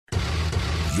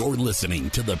You're listening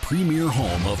to the premier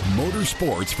home of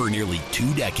motorsports for nearly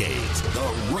 2 decades.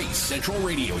 The Race Central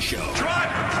Radio Show.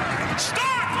 Driver,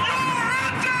 start your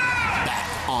engine!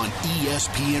 Back on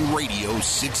ESPN Radio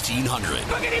 1600.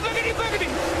 Boogity, boogity, boogity.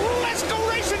 Let's go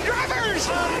racing, drivers!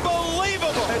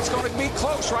 Unbelievable. It's going to be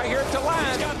close right here at the line.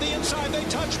 He's got the inside. They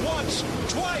touch once,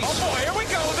 twice. Oh, boy, here we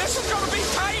go. This is going to be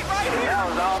tight right here. That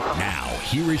was awesome. Now,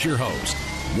 here is your host,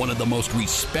 one of the most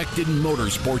respected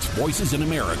motorsports voices in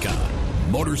America,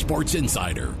 Motorsports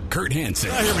Insider, Kurt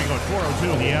Hansen. Here we go,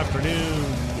 4:02 in the afternoon.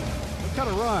 It kind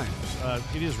of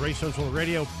rhymes. It is Race Central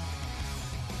Radio.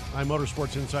 I'm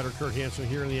Motorsports Insider Kurt Hansen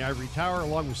here in the Ivory Tower,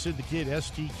 along with Sid the Kid,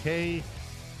 STK.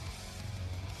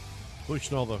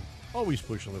 Always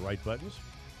pushing the right buttons.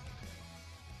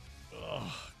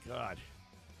 Oh, God.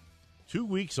 2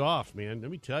 weeks off, man.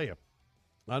 Let me tell you.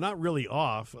 Not really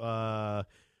off.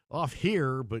 Off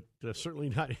here, but certainly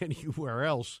not anywhere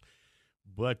else.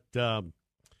 But,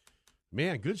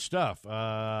 man, good stuff.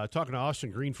 Talking to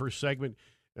Austin Green, first segment,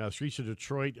 Streets of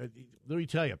Detroit. Let me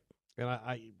tell you, and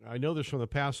I know this from the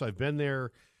past. I've been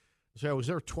there. So I was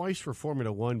there twice for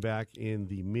Formula One back in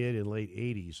the mid and late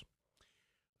 80s.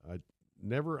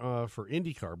 Never for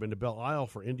IndyCar. Been to Belle Isle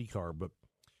for IndyCar, but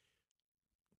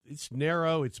it's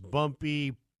narrow, it's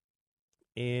bumpy,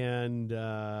 and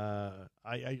I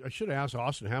should have asked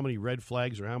Austin how many red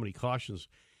flags or how many cautions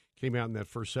came out in that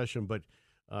first session, but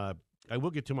I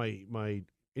will get to my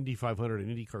Indy 500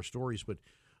 and IndyCar stories, but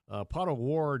Pato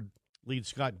Ward leads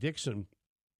Scott Dixon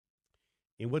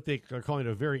in what they are calling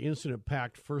a very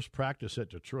incident-packed first practice at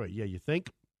Detroit. Yeah, you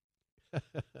think?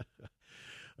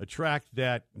 A track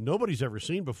that nobody's ever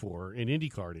seen before, in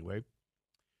IndyCar anyway,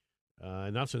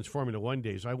 not since Formula One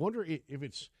days. I wonder if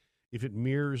it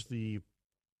mirrors the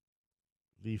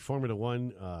Formula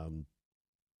One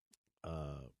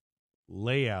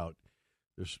layout.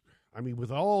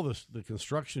 With all the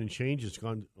construction and change that's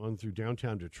gone on through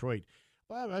downtown Detroit,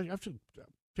 I have to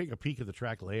take a peek at the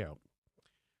track layout.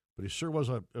 But it sure was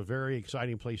a very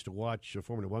exciting place to watch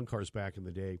Formula One cars back in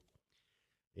the day.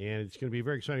 And it's going to be a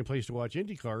very exciting place to watch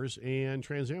Indy cars and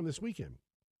Trans Am this weekend.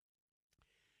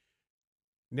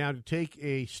 Now, to take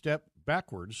a step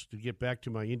backwards to get back to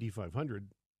my Indy 500,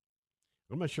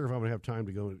 I'm not sure if I'm going to have time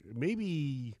to go.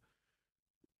 Maybe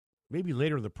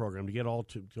later in the program to get all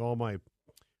my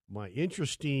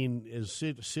interesting, as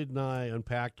Sid and I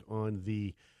unpacked on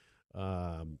the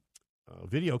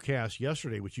video cast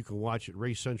yesterday, which you can watch at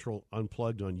Race Central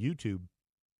Unplugged on YouTube.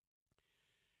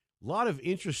 A lot of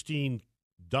interesting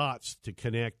dots to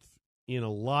connect in a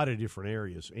lot of different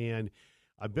areas. And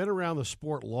I've been around the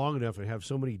sport long enough and have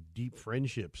so many deep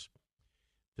friendships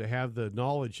to have the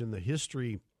knowledge and the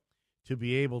history to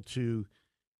be able to,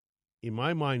 in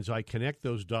my mind's eye, connect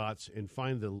those dots and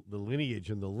find the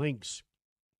lineage and the links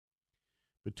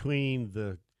between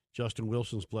the Justin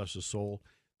Wilsons, bless his soul,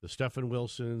 the Stephen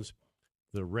Wilsons,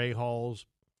 the Ray Halls,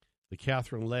 the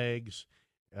Catherine Leggs.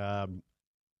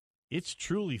 It's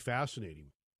truly fascinating.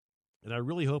 And I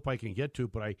really hope I can get to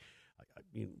it, but I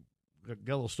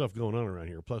got a little stuff going on around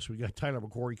here. Plus, we got Tyler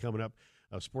McQuarrie coming up,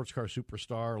 a sports car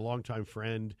superstar, a longtime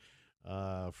friend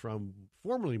from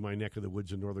formerly my neck of the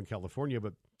woods in Northern California.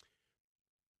 But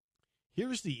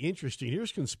here's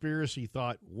conspiracy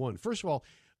thought one. First of all,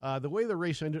 the way the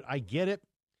race ended, I get it.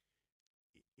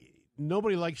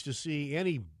 Nobody likes to see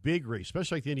any big race,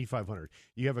 especially like the Indy 500.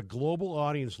 You have a global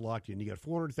audience locked in. You got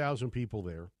 400,000 people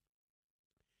there.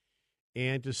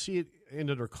 And to see it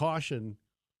end under caution,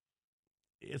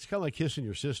 it's kind of like kissing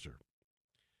your sister.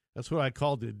 That's what I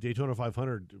called the Daytona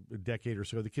 500 a decade or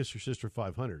so, the Kiss Your Sister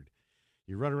 500.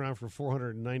 You run around for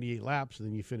 498 laps, and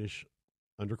then you finish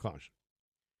under caution.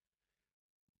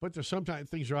 But there's sometimes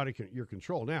things are out of your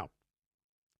control. Now,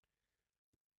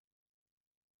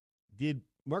 did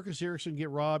Marcus Ericsson get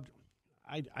robbed?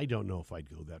 I don't know if I'd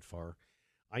go that far.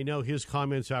 I know his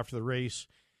comments after the race,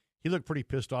 he looked pretty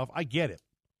pissed off. I get it.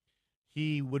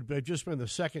 He would have just been the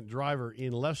second driver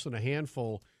in less than a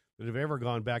handful that have ever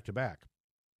gone back-to-back.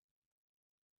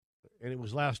 And it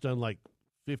was last done like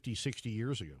 50, 60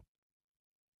 years ago.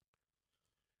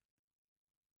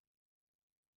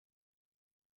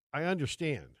 I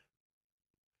understand.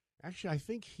 Actually, I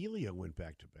think Helio went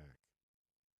back-to-back.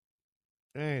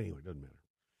 Anyway, it doesn't matter.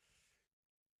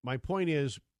 My point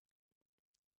is,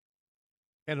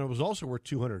 and it was also worth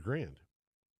 $200,000.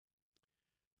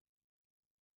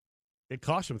 It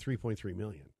cost him $3.3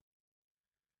 million.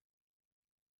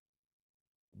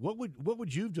 What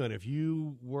would you have done if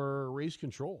you were race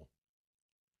control?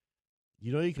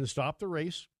 You know, you can stop the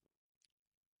race.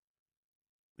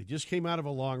 They just came out of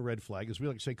a long red flag. As we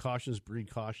like to say, cautions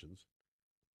breed cautions.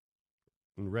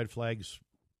 And red flags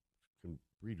can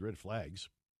breed red flags.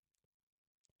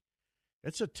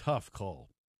 It's a tough call.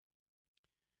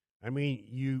 I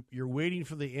mean, you're waiting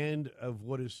for the end of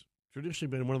what has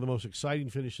traditionally been one of the most exciting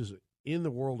finishes in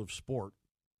the world of sport.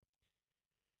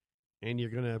 And you're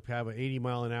going to have an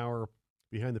 80-mile-an-hour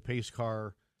behind the pace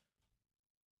car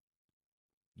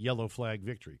yellow flag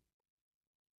victory.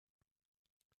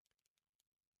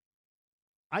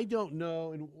 I don't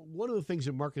know. And one of the things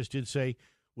that Marcus did say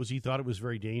was he thought it was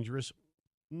very dangerous.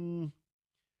 I'm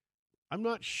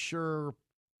not sure.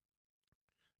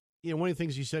 One of the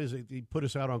things he said is that he put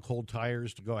us out on cold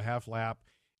tires to go a half lap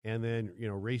and then,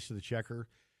 race to the checker.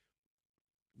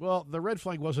 Well, the red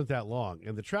flag wasn't that long,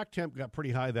 and the track temp got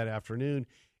pretty high that afternoon,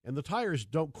 and the tires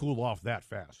don't cool off that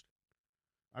fast.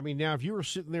 I mean, now, if you were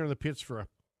sitting there in the pits for a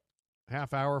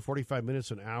half hour, 45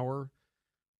 minutes, an hour,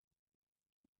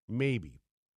 maybe.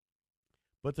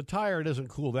 But the tire doesn't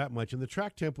cool that much, and the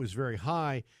track temp was very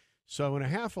high. So in a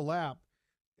half a lap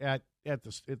at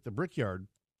the Brickyard,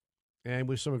 and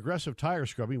with some aggressive tire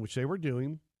scrubbing, which they were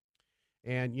doing,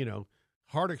 and,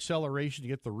 hard acceleration to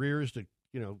get the rears to,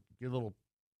 get a little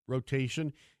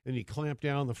rotation, and you clamp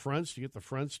down the fronts to get the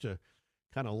fronts to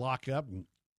kind of lock up and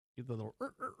get the little.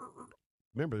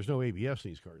 Remember, there's no ABS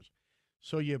in these cars,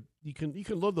 so you can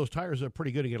load those tires up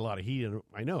pretty good and get a lot of heat. And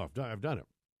I know I've done it.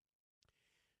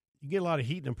 You get a lot of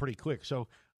heat in them pretty quick. So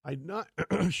I'm not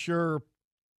sure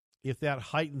if that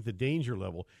heightened the danger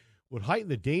level. What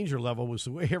heightened the danger level was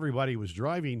the way everybody was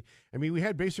driving. I mean, we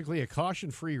had basically a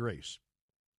caution-free race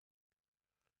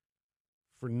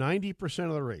for 90%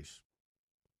 of the race.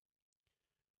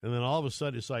 And then all of a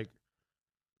sudden, it's like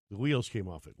the wheels came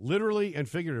off it, literally and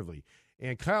figuratively.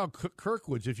 And Kyle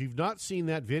Kirkwood's, if you've not seen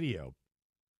that video,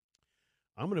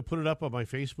 I'm going to put it up on my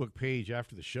Facebook page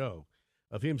after the show,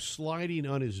 of him sliding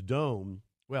on his dome,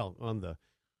 on the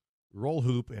roll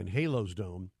hoop and Halo's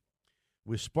dome,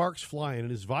 with sparks flying,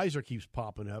 and his visor keeps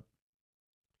popping up.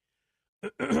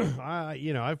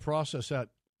 I've processed that.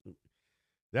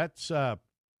 That's there's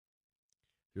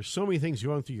so many things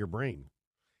going through your brain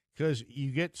because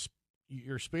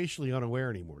you're spatially unaware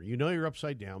anymore. You know you're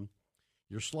upside down,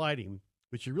 you're sliding,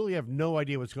 but you really have no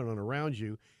idea what's going on around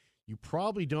you. You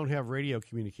probably don't have radio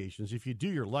communications. If you do,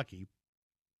 you're lucky.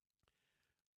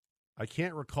 I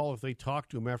can't recall if they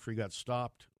talked to him after he got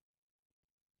stopped.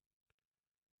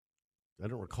 I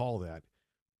don't recall that.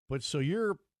 But so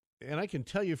and I can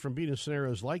tell you from being in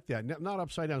scenarios like that, not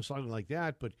upside down sliding like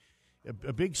that, but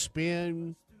a big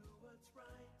spin.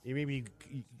 You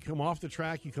come off the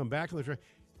track, you come back on the track.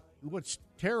 What's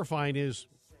terrifying is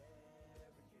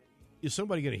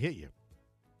somebody going to hit you?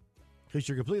 Because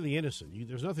you're completely innocent.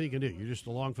 There's nothing you can do. You're just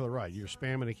along for the ride. You're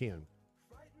spamming a can.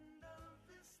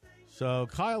 So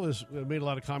Kyle has made a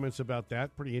lot of comments about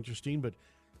that. Pretty interesting, but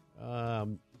I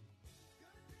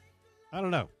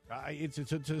don't know.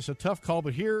 It's a tough call,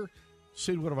 but here,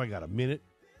 Sid, what have I got? A minute?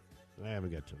 I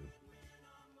haven't got time.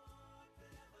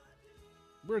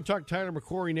 We're going to talk Tyler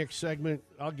McCrory next segment.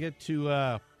 I'll get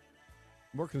to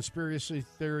more conspiracy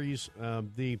theories,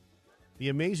 the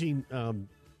amazing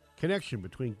connection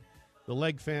between the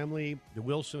Legg family, the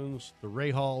Wilsons, the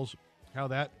Ray Halls, how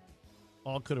that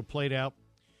all could have played out.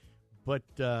 But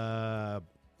Auto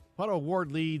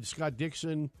Award lead Scott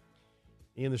Dixon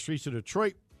in the streets of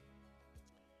Detroit.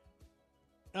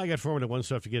 I got Formula One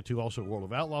stuff to get to, also World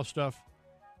of Outlaw stuff.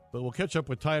 But we'll catch up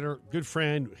with Tyler, good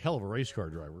friend, hell of a race car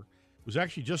driver. Was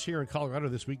actually just here in Colorado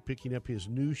this week picking up his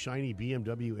new shiny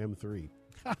BMW M3.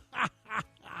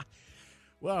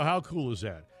 Wow, how cool is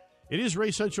that? It is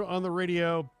Race Central on the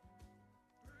radio.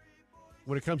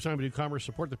 When it comes time to do commerce,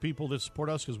 support the people that support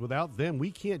us, because without them,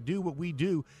 we can't do what we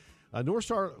do. North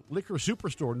Star Liquor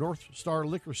Superstore,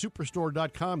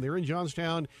 NorthstarLiquorSuperstore.com. They're in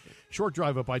Johnstown. Short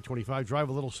drive up I-25. Drive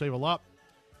a little, save a lot.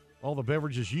 All the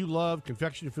beverages you love,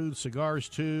 confectionery foods, cigars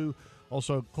too.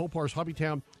 Also, Colpar's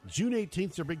Hobbytown. June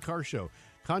 18th, their big car show.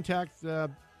 Contact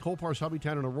Colpar's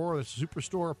Hobbytown in Aurora. That's a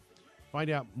superstore. Find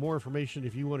out more information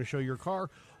if you want to show your car.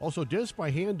 Also,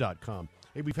 DennisByHand.com.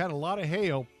 Hey, we've had a lot of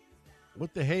hail.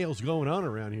 What the hell's going on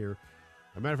around here?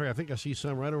 As a matter of fact, I think I see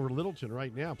some right over Littleton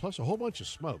right now, plus a whole bunch of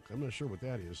smoke. I'm not sure what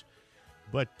that is.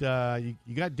 But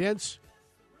you got dents.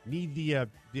 Need the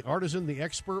artisan, the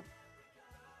expert.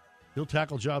 He'll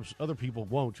tackle jobs other people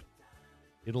won't.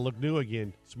 It'll look new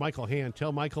again. It's Michael Hand.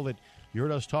 Tell Michael that you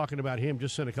heard us talking about him.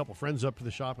 Just sent a couple friends up to the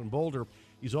shop in Boulder.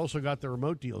 He's also got the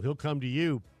remote deal. He'll come to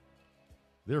you.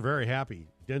 They're very happy.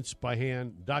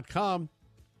 DentsByHand.com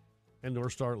and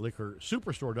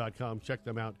NorthstarLiquorSuperstore.com. Check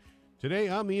them out. Today,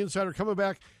 I'm the Insider coming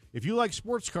back. If you like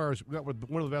sports cars, we've got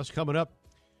one of the best coming up.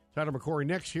 Tyler McCrory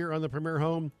next here on the Premier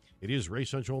Home. It is Race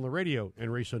Central on the radio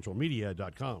and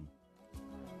RaceCentralMedia.com.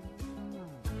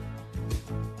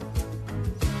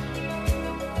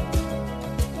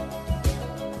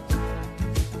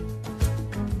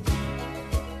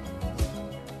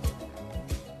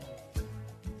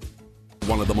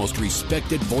 one of the most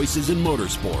respected voices in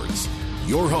motorsports,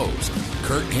 your host,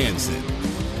 Kurt Hansen.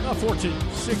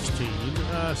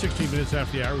 16 minutes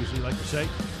after the hour, as we like to say.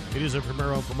 It is a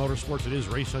premier home for motorsports. It is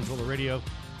Race Central, the radio.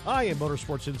 I am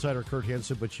Motorsports Insider Kurt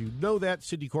Hansen, but you know that.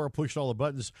 Sidney Cora pushed all the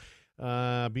buttons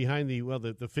behind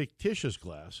the fictitious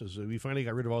glass, as we finally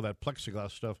got rid of all that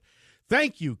plexiglass stuff.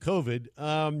 Thank you, COVID.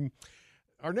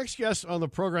 Our next guest on the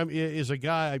program is a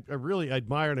guy I really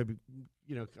admire, and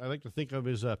I like to think of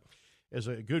as a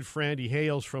good friend. He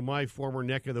hails from my former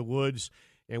neck of the woods,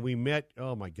 and we met,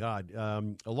 oh my God, a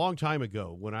long time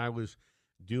ago when I was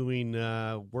doing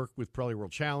work with Probably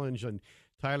World Challenge, and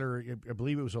Tyler, I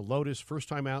believe it was a Lotus, first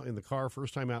time out in the car,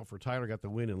 first time out for Tyler, got the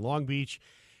win in Long Beach,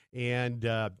 and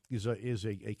is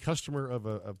a customer of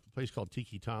a place called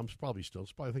Tiki Tom's, I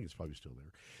think it's probably still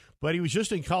there. But he was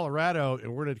just in Colorado,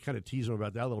 and we're going to kind of tease him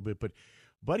about that a little bit. But,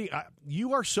 buddy,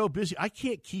 you are so busy. I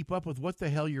can't keep up with what the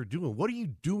hell you're doing. What are you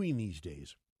doing these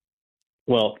days?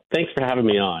 Well, thanks for having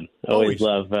me on. Always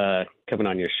love coming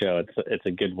on your show. It's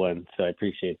a good one, so I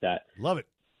appreciate that. Love it.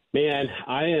 Man,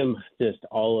 I am just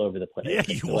all over the place. Yeah,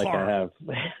 you are.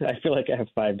 I feel like I have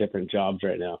 5 different jobs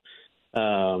right now.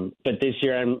 But this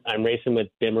year I'm racing with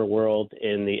Bimmer World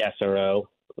in the SRO,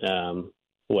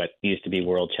 what used to be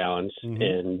World Challenge,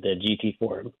 in the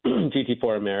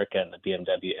GT4 America and the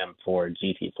BMW M4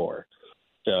 GT4.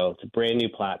 So it's a brand new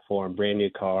platform, brand new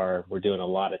car. We're doing a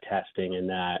lot of testing in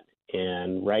that.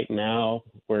 And right now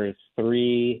we're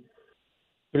 3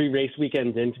 race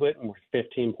weekends into it, and we're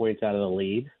 15 points out of the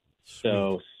lead. Sweet.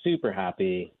 So super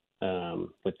happy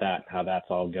with that, how that's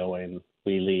all going. I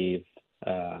leave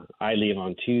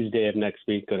on Tuesday of next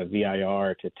week, go to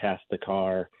VIR to test the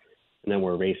car, and then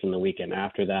we're racing the weekend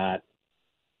after that.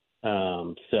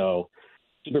 So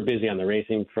super busy on the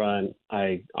racing front.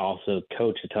 I also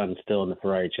coach a ton still in the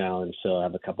Ferrari Challenge, so I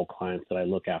have a couple clients that I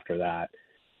look after that.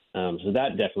 So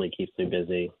that definitely keeps me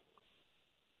busy.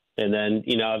 And then,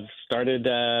 I've started,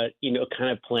 kind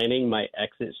of planning my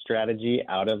exit strategy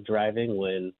out of driving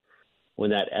when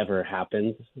that ever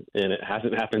happens. And it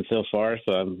hasn't happened so far,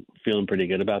 so I'm feeling pretty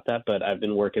good about that. But I've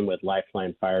been working with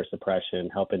Lifeline Fire Suppression,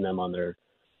 helping them on their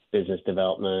business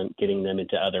development, getting them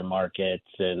into other markets.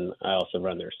 And I also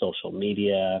run their social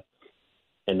media.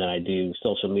 And then I do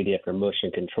social media for motion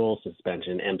control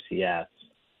suspension, MCS.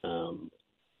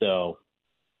 So,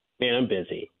 man, I'm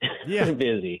busy. Yeah. I'm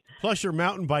busy. Plus, you're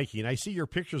mountain biking. I see your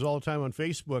pictures all the time on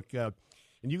Facebook,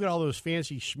 and you got all those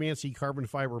fancy schmancy carbon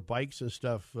fiber bikes and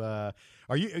stuff. Are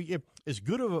you as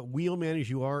good of a wheelman as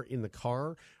you are in the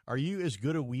car? Are you as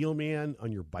good a wheelman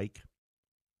on your bike?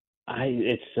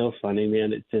 It's so funny,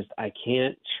 man. It's just I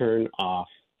can't turn off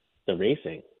the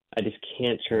racing. I just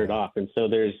can't turn it off. And so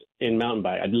in mountain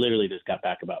bike, I literally just got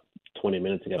back about 20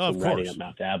 minutes ago from riding up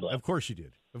Mount Diablo. Of course you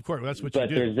did. Of course, that's what you do.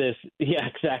 But there's this,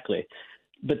 exactly.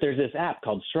 But there's this app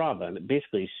called Strava, and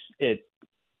basically it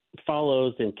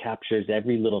follows and captures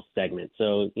every little segment.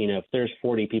 So, if there's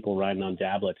 40 people riding on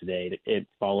Diablo today, it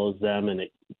follows them and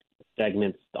it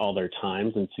segments all their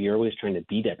times. And so you're always trying to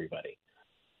beat everybody.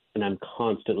 And I'm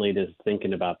constantly just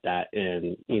thinking about that.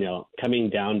 And, coming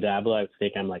down Diablo, I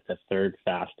think I'm like the 3rd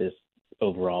fastest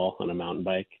overall on a mountain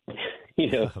bike,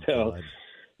 God.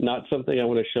 Not something I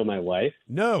want to show my wife.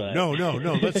 No.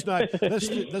 Let's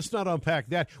not unpack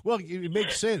that. Well, it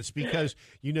makes sense because,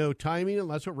 timing, and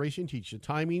that's what racing teaches you,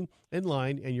 timing and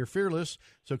line, and you're fearless.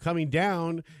 So coming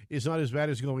down is not as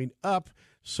bad as going up.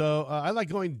 So I like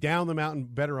going down the mountain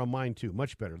better on mine, too.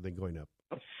 Much better than going up.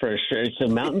 For sure. So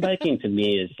mountain biking to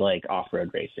me is like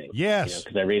off-road racing. Yes.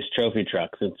 Because I race trophy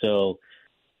trucks. And so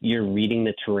you're reading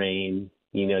the terrain.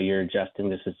 You're adjusting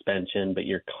the suspension, but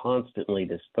you're constantly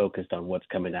just focused on what's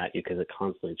coming at you because it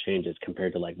constantly changes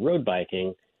compared to like road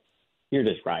biking. You're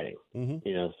just riding,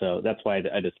 so that's why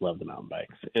I just love the mountain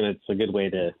bikes. And it's a good way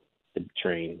to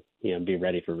train, be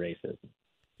ready for races.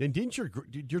 And did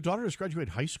your daughter just graduate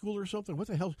high school or something? What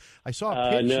the hell? I saw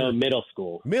a picture. No, middle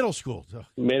school. Middle school.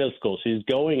 Middle school. She's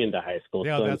going into high school,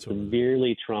 so I'm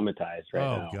severely traumatized right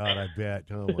now. Oh, God, I bet.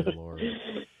 Oh, my Lord.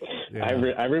 Yeah.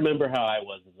 I remember how I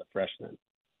was as a freshman.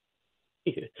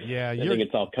 Yeah, I think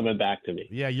it's all coming back to me.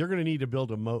 Yeah, you're going to need to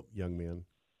build a moat, young man.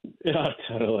 Oh,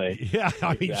 totally. Yeah,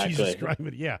 I mean, exactly. Jesus Christ.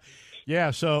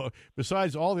 Yeah. So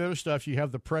besides all the other stuff, you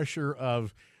have the pressure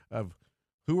of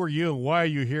who are you and why are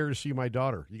you here to see my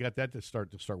daughter? You got that to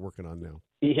start working on now.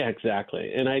 Yeah,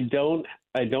 exactly. And I don't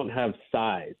have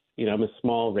size. I'm a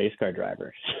small race car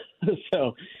driver,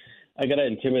 so I got to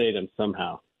intimidate them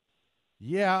somehow.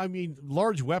 Yeah, I mean,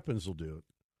 large weapons will do it.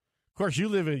 Of course, you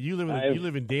live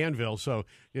in Danville, so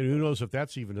who knows if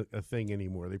that's even a thing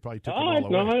anymore? They probably took it all away.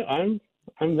 No,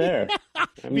 I'm there.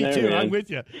 Me too. Man. I'm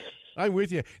with you. I'm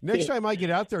with you. Next time I get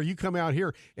out there, you come out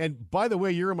here. And by the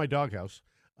way, you're in my doghouse.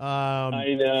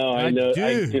 I know.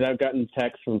 Dude. I've gotten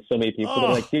texts from so many people. They're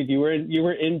like, dude, you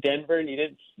were in Denver and you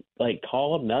didn't like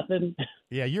call them nothing.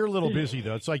 Yeah, you're a little busy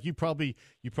though. It's like you probably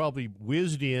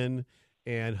whizzed in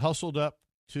and hustled up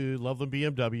to Loveland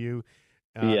BMW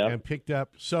and picked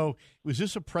up. So was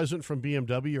this a present from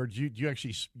BMW, or do you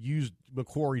actually use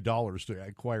Macquarie dollars to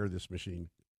acquire this machine?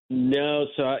 No,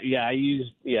 so I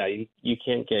use you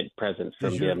can't get presents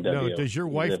from BMW. No, does your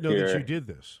wife know that you did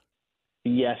this?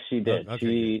 Yes, she did.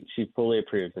 Okay. She fully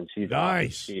approves, and she's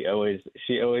nice. Awesome.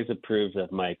 She always approves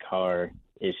of my car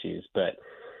issues. But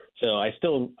so I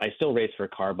still race for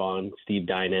Carbon, Steve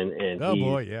Dinan, and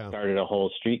he started a whole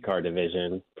street car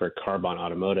division for Carbon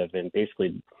Automotive, and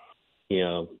basically,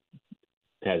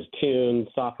 has tunes,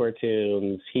 software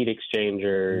tunes, heat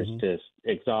exchangers, just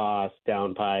exhaust,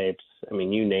 downpipes. I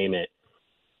mean, you name it.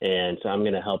 And so I'm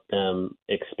going to help them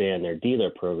expand their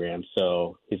dealer program.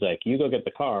 So he's like, you go get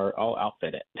the car, I'll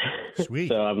outfit it. Sweet.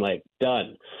 So I'm like,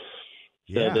 done.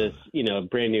 So this,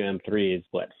 brand new M3 is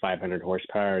 500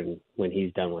 horsepower. And when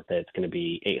he's done with it, it's going to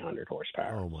be 800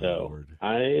 horsepower. Oh, my Lord.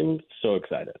 I'm so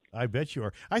excited. I bet you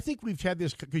are. I think we've had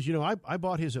this because, I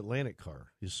bought his Atlantic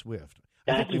car, his Swift.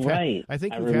 That's right. I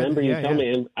remember you telling me.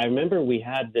 And I remember we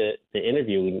had the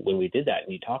interview when we did that,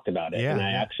 and you talked about it. And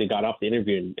I actually got off the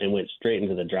interview and went straight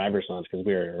into the driver's lounge because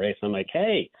we were in a race. I'm like,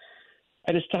 hey,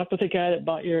 I just talked with the guy that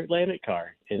bought your Atlantic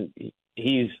car, and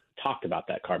he's talked about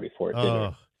that car before.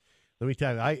 Let me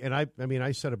tell you,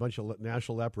 I set a bunch of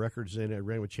national lap records in. I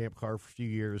ran with Champ Car for a few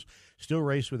years. Still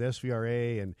race with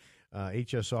SVRA and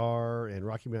HSR and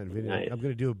Rocky Mountain Video. Nice. I'm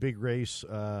going to do a big race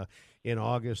in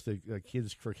August, the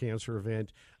Kids for Cancer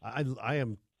event. I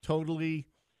am totally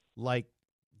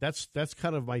that's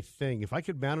kind of my thing. If I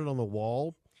could mount it on the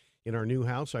wall in our new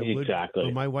house, I would. Exactly.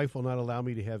 But my wife will not allow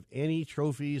me to have any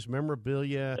trophies,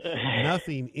 memorabilia,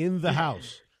 nothing in the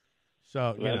house.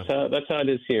 So that's how it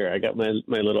is here. I got my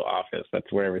little office.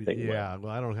 That's where everything. Yeah. went.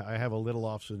 Well, I have a little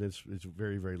office, and it's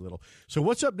very, very little. So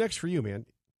what's up next for you, man?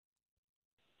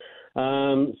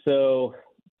 So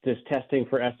just testing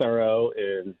for SRO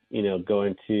and,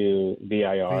 going to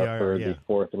VIR for the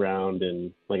fourth round.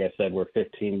 And like I said, we're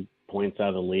 15 points out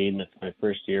of the lead. And that's my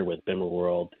first year with Bimmer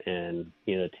World. And,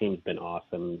 the team's been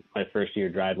awesome. My first year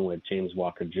driving with James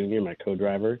Walker Jr., my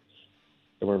co-driver.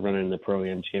 So we're running the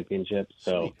Pro-Am Championship.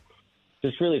 So Sweet.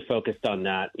 Just really focused on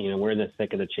that. We're in the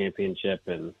thick of the championship,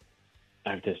 and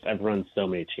I've run so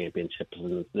many championships,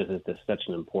 and this is just such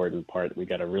an important part. We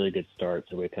got a really good start,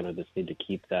 so we kind of just need to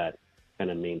keep that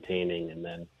kind of maintaining. And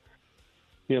then,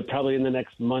 probably in the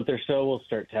next month or so, we'll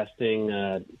start testing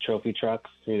trophy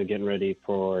trucks, getting ready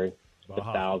for the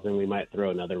 1,000. We might throw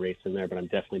another race in there, but I'm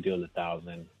definitely doing the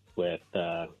 1,000 with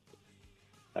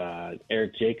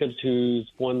Eric Jacobs, who's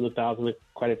won the 1,000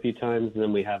 quite a few times. And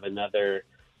then we have another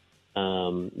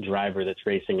driver that's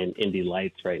racing in Indy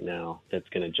Lights right now that's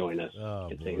going to join us. I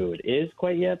can't say who it is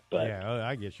quite yet, but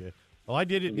I get you. Well, I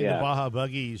did it in the Baja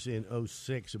Buggies in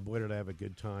 2006, and boy, did I have a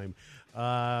good time.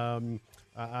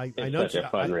 I know such a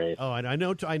fun race. And I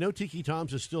know Tiki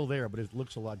Tom's is still there, but it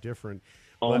looks a lot different.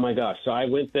 Oh my gosh! So I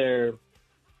went there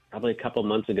probably a couple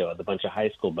months ago with a bunch of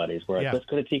high school buddies. We're like, let's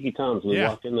go to Tiki Tom's. We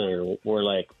walked in there, and we're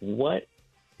like, what?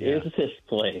 Is this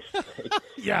place?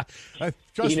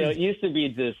 Trust me. It used to be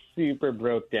just super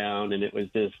broke down, and it was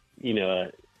just,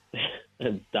 a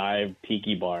dive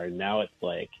tiki bar. And now it's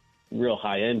like real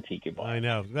high end tiki bar. I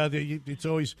know. It's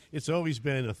always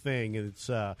been a thing, and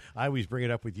it's. I always bring it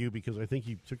up with you because I think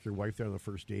you took your wife there on the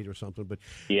first date or something. But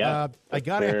I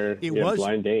got it. It was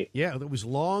blind date. Yeah, it was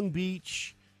Long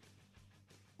Beach,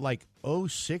 like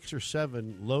 06 or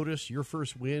 07. Lotus, your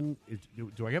first win.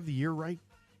 Do I have the year right?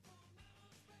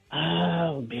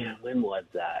 Oh, man, when was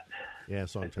that? Yeah,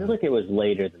 it's on time. I feel like it was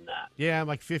later than that. Yeah, I'm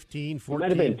like 15, 14. It might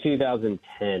have been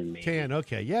 2010, maybe. 10,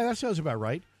 okay. Yeah, that sounds about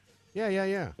right. Yeah.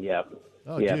 Yep.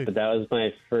 Oh, yeah, dude. But that was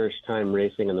my first time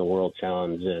racing in the World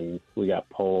Challenge, and we got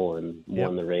pole and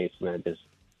won the race. And I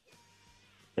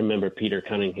remember Peter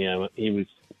Cunningham.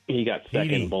 He got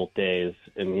second both days,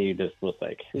 and he just was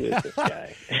like, "Who is this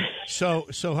guy?"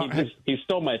 He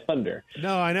stole my thunder.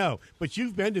 No, I know, but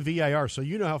you've been to VIR, so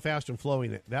you know how fast and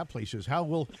flowing that place is. How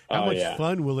much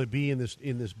fun will it be in this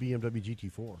BMW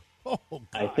GT4? Oh, God.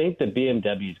 I think the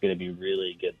BMW is going to be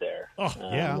really good there. Oh,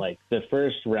 yeah. Like the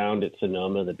first round at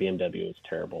Sonoma, the BMW was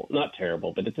terrible. Not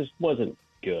terrible, but it just wasn't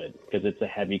good because it's a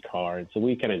heavy car. And so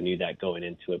we kind of knew that going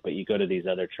into it. But you go to these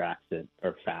other tracks that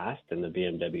are fast, and the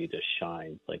BMW just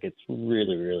shines. Like it's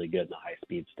really, really good in the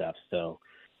high-speed stuff. So,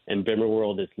 and Bimmer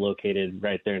World is located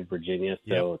right there in Virginia,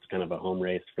 so it's kind of a home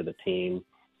race for the team.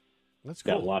 That's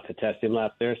cool. Got lots of testing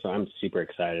laps there, so I'm super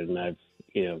excited. And I've,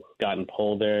 gotten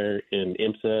pole there in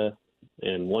IMSA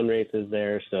and won races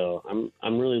there, so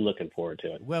I'm really looking forward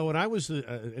to it. Well, when I was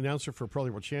the announcer for Pro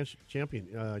World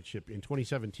Championship in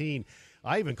 2017,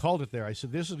 I even called it there. I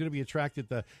said, this is going to be a track that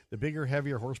the bigger,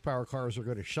 heavier horsepower cars are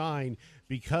going to shine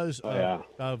because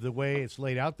of the way it's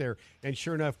laid out there. And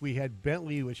sure enough, we had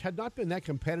Bentley, which had not been that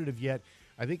competitive yet.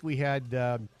 I think we had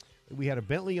a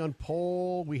Bentley on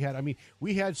pole. We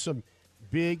had some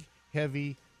big,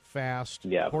 heavy, fast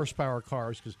horsepower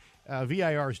cars because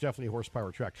VIR is definitely a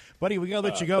horsepower track. Buddy, we got to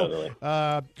let you go.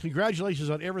 Totally. Congratulations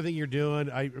on everything you're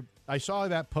doing. I saw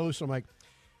that post. I'm like,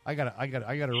 I gotta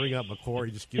ring up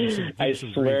McCory. Just give him some. I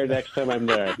swear, next time I'm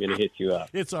there, I'm gonna hit you up.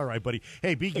 It's all right, buddy.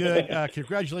 Hey, be good.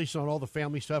 Congratulations on all the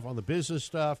family stuff, on the business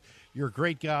stuff. You're a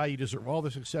great guy. You deserve all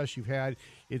the success you've had.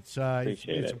 It's a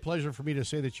pleasure for me to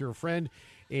say that you're a friend.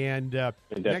 And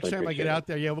next time I get out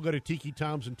there, we'll go to Tiki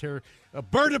Tom's and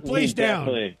burn the place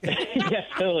down. Yes,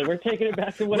 totally. We're taking it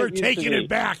back to what We're it used taking to be. it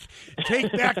back.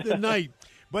 Take back the night.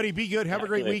 Buddy, be good. Have a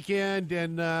great weekend,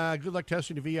 and good luck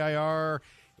testing the VIR,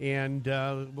 and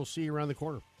we'll see you around the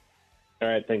corner. All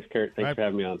right. Thanks, Kurt. Thanks for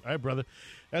having me on. All right, brother.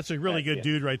 That's a really good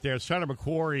dude right there. It's Tyler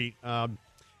McQuarrie.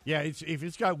 If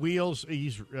it's got wheels,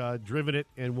 he's driven it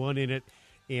and won in it.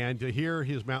 And to hear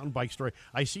his mountain bike story,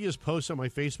 I see his posts on my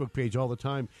Facebook page all the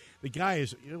time. The guy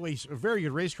is he's a very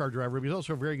good race car driver, but he's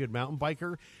also a very good mountain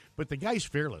biker. But the guy's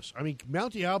fearless. I mean,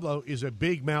 Mount Diablo is a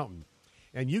big mountain,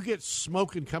 and you get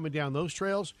smoking coming down those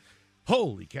trails.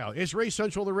 Holy cow. It's Race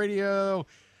Central, the radio.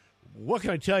 What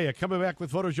can I tell you? Coming back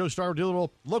with Photo Joe Star, do a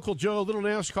little local Joe, little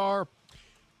NASCAR.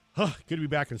 Good to be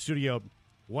back in studio.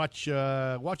 Watch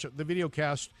the video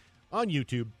cast on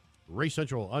YouTube. Race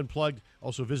Central Unplugged.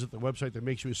 Also visit the website that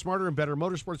makes you a smarter and better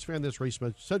motorsports fan. That's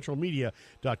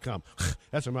racecentralmedia.com.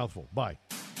 That's a mouthful. Bye.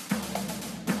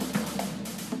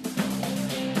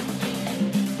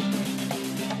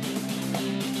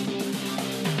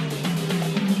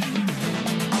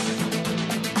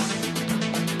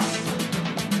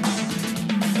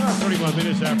 Oh, 31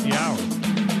 minutes after the hour.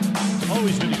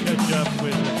 Always good to catch up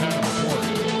with the kind of report.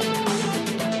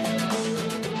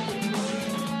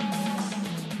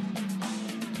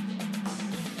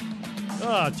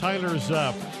 Tyler's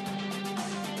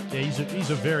he's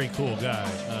a very cool guy.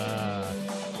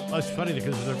 It's funny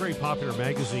because there's a very popular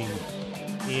magazine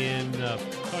in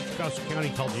Contra Costa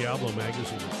County called Diablo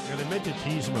Magazine, and I meant to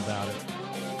tease him about it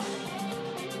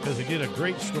because they did a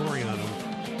great story on him.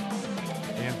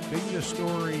 And they did a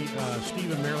story.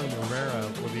 Steve and Marilyn Rivera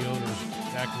were the owners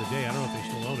back in the day. I don't know if they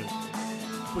still own it,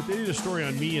 but they did a story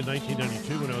on me in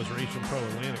 1992 when I was racing Pro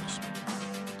Atlantics,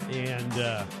 and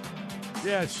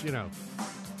it's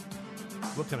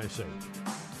what can I say?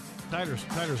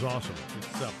 Tyler's awesome.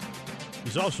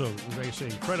 He's also, as I say,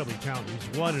 incredibly talented.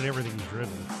 He's won in everything he's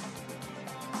driven.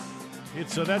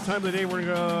 It's that time of the day. We're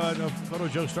going to go to Photo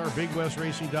Joe Star,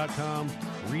 BigWestRacing.com.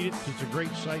 Read it. It's a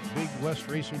great site,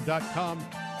 BigWestRacing.com.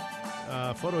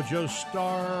 Photo Joe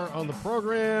Star on the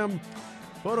program.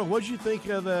 Photo, what'd you think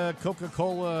of the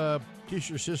Coca-Cola Kiss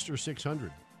Your Sister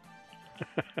 600?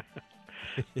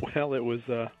 Well, it was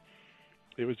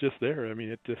just there. I mean,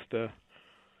 it just,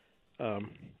 a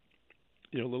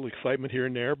little excitement here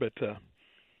and there, but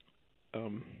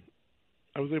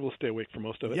I was able to stay awake for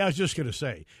most of it. Yeah, I was just going to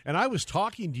say. And I was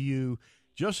talking to you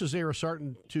just as they were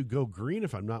starting to go green,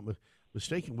 if I'm not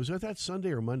mistaken. Was that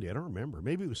Sunday or Monday? I don't remember.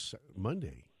 Maybe it was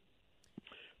Monday.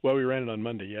 Well, we ran it on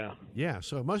Monday, yeah. Yeah,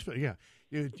 so it must be,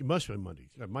 it must have been Monday.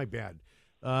 My bad.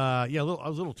 I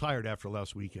was a little tired after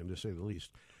last weekend, to say the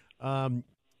least. I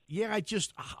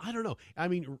don't know. I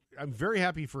mean, I'm very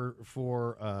happy for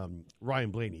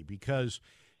Ryan Blaney because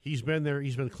he's been there.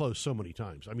 He's been close so many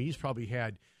times. I mean, he's probably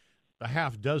had a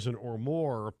half dozen or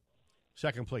more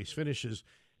second place finishes.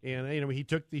 And he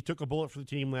took a bullet for the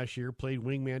team last year. Played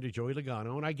wingman to Joey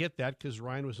Logano, and I get that because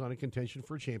Ryan was not in contention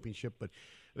for a championship. But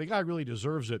the guy really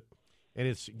deserves it, and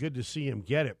it's good to see him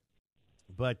get it.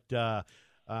 But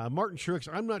Martin Truex,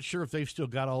 I'm not sure if they've still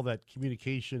got all that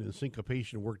communication and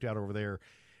syncopation worked out over there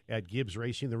at Gibbs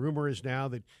Racing. The rumor is now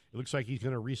that it looks like he's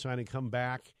going to re-sign and come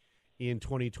back in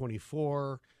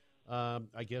 2024. I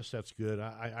guess that's good.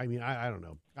 I mean, I don't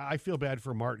know. I feel bad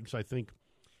for Martin because I think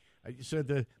I said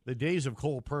the days of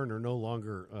Cole Pern are no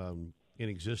longer in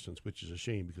existence, which is a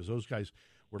shame because those guys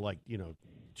were like,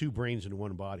 two brains in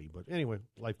one body. But anyway,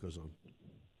 life goes on.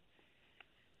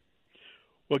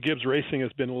 Well, Gibbs Racing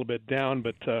has been a little bit down,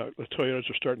 but the Toyotas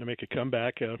are starting to make a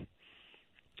comeback.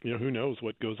 Who knows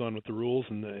what goes on with the rules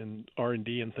and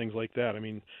R&D and things like that. I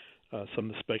mean, some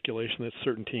of the speculation that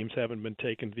certain teams haven't been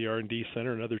taken to the R&D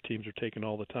center and other teams are taken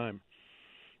all the time.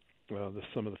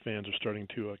 some of the fans are starting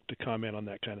to comment on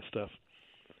that kind of stuff.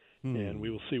 And we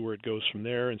will see where it goes from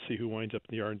there and see who winds up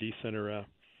in the R&D Center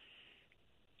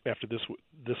after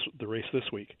the race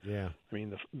this week. Yeah. I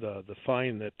mean, the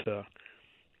fine that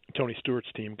Tony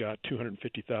Stewart's team got,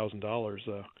 $250,000.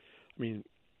 I mean,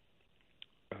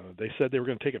 they said they were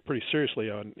going to take it pretty seriously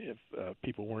on if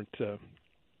people weren't.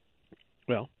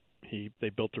 They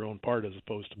built their own part as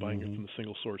opposed to buying it from the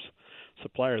single source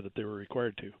supplier that they were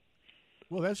required to.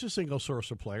 Well, that's a single source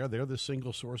supplier. They're the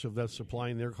single source of that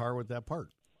supplying their car with that part.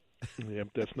 Yeah,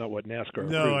 that's not what NASCAR.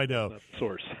 No, I know. Not the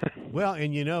source. Well,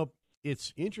 and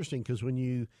it's interesting because when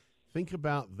you think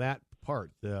about that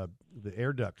part, the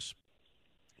air ducts,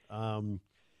 I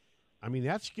mean,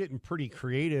 that's getting pretty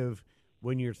creative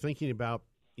when you're thinking about,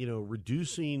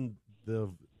 reducing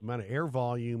the amount of air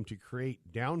volume to create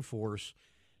downforce.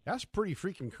 That's pretty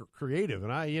freaking creative.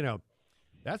 And I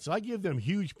give them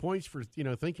huge points for,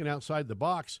 thinking outside the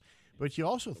box. But you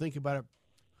also think about it.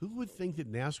 Who would think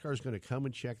that NASCAR is going to come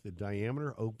and check the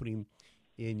diameter opening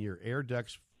in your air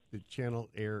ducts that channel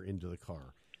air into the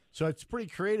car? So it's pretty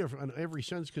creative in every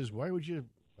sense, because why would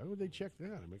they check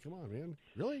that? I mean, come on, man.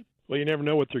 Really? Well, you never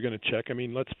know what they're going to check. I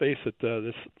mean, let's face it,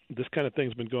 this kind of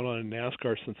thing's been going on in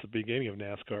NASCAR since the beginning of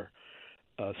NASCAR.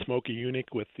 Smokey Yunick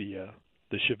with the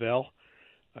Chevelle.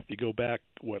 If you go back,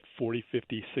 40,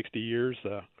 50, 60 years,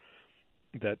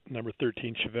 that number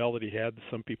 13 Chevelle that he had,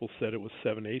 some people said it was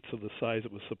 7/8 of the size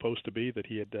it was supposed to be, that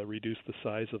he had reduced the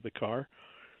size of the car.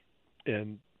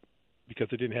 And because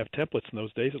it didn't have templates in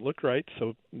those days, it looked right,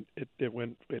 so it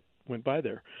went by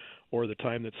there. Or the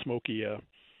time that Smokey,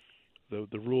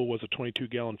 the rule was a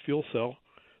 22-gallon fuel cell,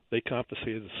 they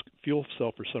confiscated the fuel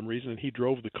cell for some reason, and he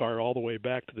drove the car all the way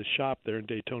back to the shop there in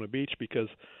Daytona Beach because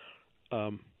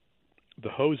the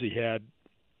hose he had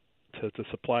to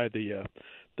supply the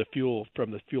fuel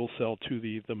from the fuel cell to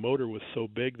the motor was so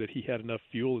big that he had enough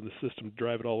fuel in the system to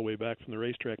drive it all the way back from the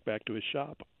racetrack back to his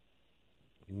shop.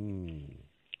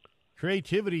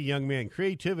 Creativity, young man,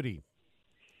 creativity.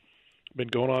 Been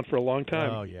going on for a long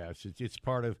time. Oh, yeah. It's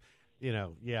part of,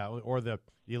 or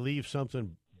you leave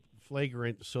something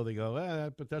flagrant so they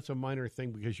go, but that's a minor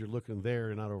thing because you're looking there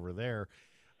and not over there.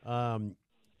 I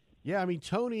mean,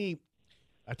 Tony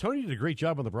did a great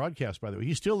job on the broadcast, by the way.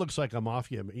 He still looks like a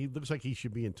mafia. He looks like he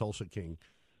should be in Tulsa King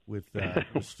with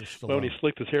Stallone. When he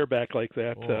slicked his hair back like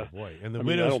that, oh, boy. And I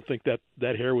don't think that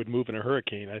hair would move in a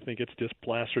hurricane. I think it's just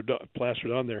plastered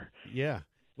on there. Yeah.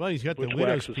 Well, he's got the Which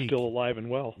widow's wax peak. is still alive and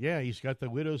well. Yeah, he's got the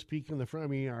widow's peak in the front. I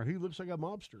mean, he looks like a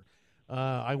mobster.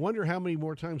 I wonder how many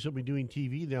more times he'll be doing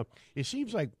TV now. It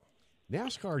seems like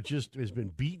NASCAR just has been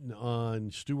beaten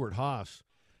on Stewart-Haas.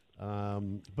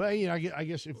 But I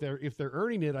guess if they're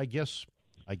earning it, I guess.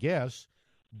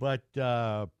 But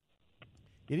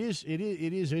it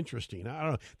is interesting. I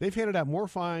don't know. They've handed out more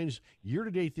fines year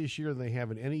to date this year than they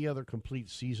have in any other complete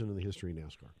season in the history of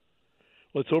NASCAR.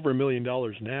 Well, it's over $1 million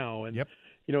now, and yep.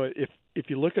 If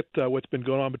you look at what's been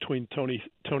going on between Tony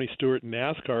Stewart and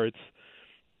NASCAR,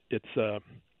 it's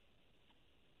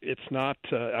not.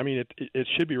 I mean, it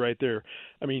should be right there.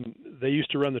 I mean, they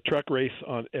used to run the truck race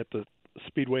at the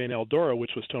Speedway in Eldora,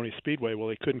 which was Tony's Speedway. Well,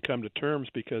 they couldn't come to terms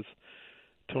because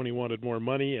Tony wanted more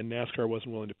money and NASCAR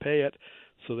wasn't willing to pay it,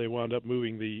 so they wound up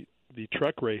moving the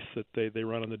truck race that they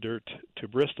run on the dirt to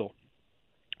Bristol.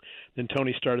 Then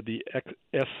Tony started the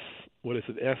SXR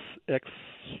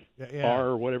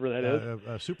or whatever that is.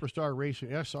 Superstar Racing,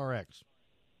 SRX.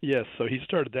 Yes, so he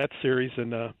started that series,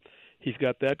 and he's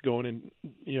got that going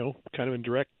in, kind of in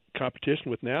direct competition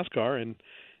with NASCAR and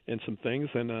some things.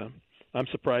 And I'm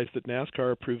surprised that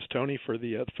NASCAR approves Tony for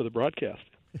the broadcast,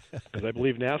 because I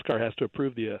believe NASCAR has to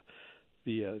approve the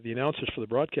announcers for the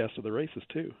broadcast of the races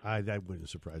too. That wouldn't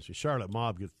surprise me. Charlotte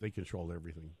Mob, they control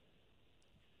everything.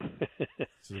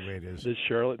 That's the way it is. The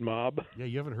Charlotte Mob. Yeah,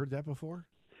 you haven't heard that before?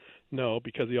 No,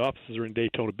 because the offices are in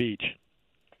Daytona Beach.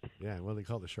 Yeah, well, they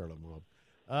call it the Charlotte Mob.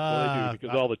 Well, they do,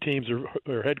 because all the teams are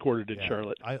headquartered in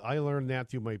Charlotte. I learned that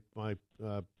through my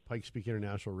Pikes Peak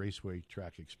International Raceway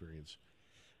track experience.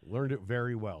 Learned it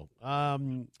very well,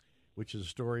 which is a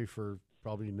story for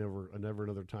probably never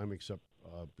another time except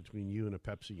between you and a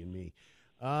Pepsi and me.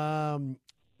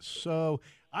 So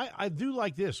I do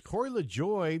like this. Corey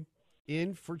LaJoie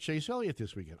in for Chase Elliott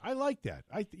this weekend. I like that.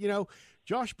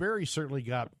 Josh Berry certainly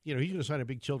got, he's going to sign a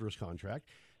big Childress contract.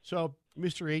 So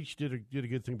Mr. H did a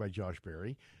good thing by Josh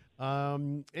Berry.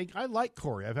 And I like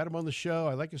Corey. I've had him on the show.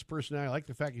 I like his personality. I like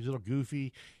the fact he's a little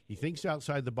goofy. He thinks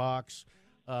outside the box.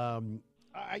 Could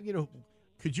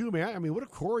you imagine? I mean, what if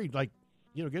Corey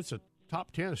gets a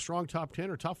top 10, a strong top 10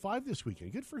 or top 5 this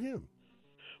weekend? Good for him.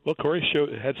 Well, Corey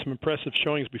had some impressive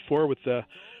showings before with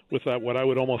what I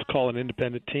would almost call an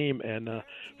independent team, and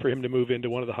for him to move into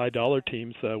one of the high-dollar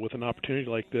teams with an opportunity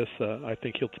like this, I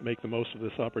think he'll make the most of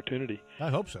this opportunity. I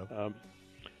hope so.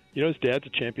 His dad's a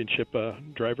championship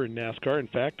driver in NASCAR. In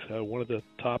fact, one of the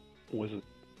top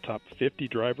 50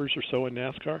 drivers or so in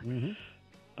NASCAR. Mm-hmm.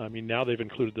 I mean, now they've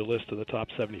included the list of the top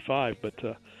 75, but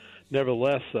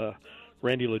nevertheless,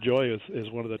 Randy LaJoie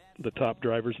is one of the top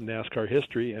drivers in NASCAR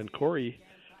history, and Corey's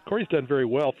done very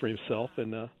well for himself,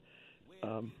 and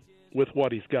with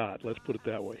what he's got, let's put it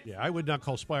that way. Yeah, I would not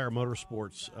call Spire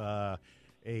Motorsports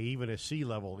even a C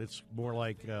level. It's more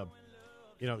like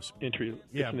entry.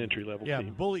 Yeah, it's an entry level. Yeah,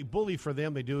 team. bully for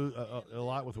them. They do a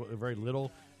lot with very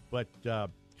little, but.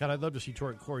 God, I'd love to see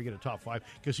Corey get a top 5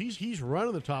 because he's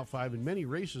running the top 5 in many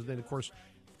races. Then, of course,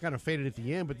 kind of faded at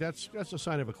the end, but that's a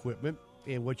sign of equipment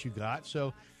and what you got.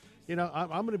 So, I'm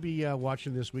going to be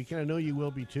watching this weekend. I know you will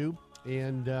be too,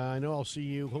 and I know I'll see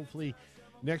you hopefully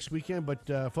next weekend. But,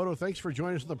 Photo, thanks for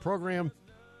joining us on the program,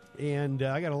 and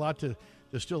I got a lot to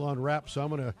still unwrap, so I'm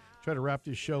going to try to wrap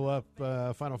this show up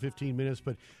final 15 minutes.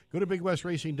 But go to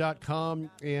BigWestRacing.com,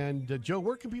 and, Joe,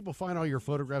 where can people find all your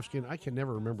photographs again? I can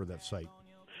never remember that site.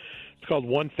 It's called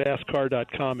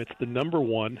onefastcar.com. It's the number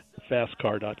one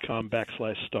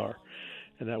fastcar.com/star,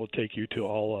 and that will take you to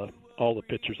all the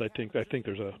pictures. I think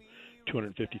there's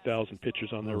 250,000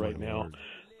 pictures on there right now.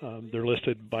 They're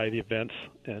listed by the events,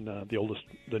 and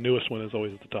the newest one is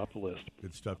always at the top of the list.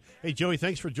 Good stuff. Hey, Joey,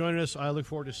 thanks for joining us. I look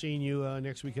forward to seeing you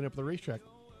next weekend up at the racetrack.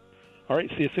 All right,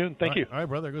 see you soon. Thank you. All right,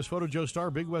 brother. There goes Photo Joe Star,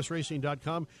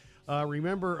 BigWestRacing.com.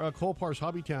 Remember, Colpar's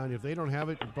Hobbytown. If they don't have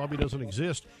it, it probably doesn't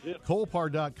exist. Yeah.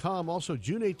 Colpar.com. Also,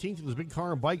 June 18th, there's a big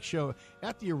car and bike show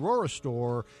at the Aurora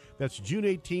store. That's June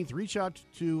 18th. Reach out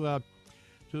to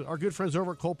our good friends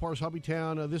over at Colpar's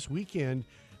Hobbytown this weekend.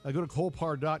 Go to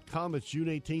Colpar.com. It's June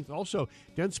 18th. Also,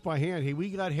 dents by hand. Hey, we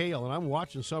got hail, and I'm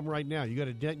watching some right now. You got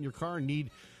a dent in your car and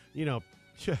need, let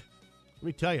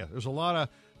me tell you, there's a lot of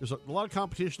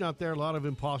competition out there, a lot of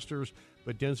imposters.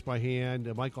 But dents by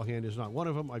hand, Michael Hand is not one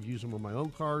of them. I've used them on my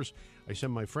own cars. I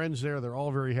send my friends there. They're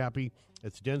all very happy.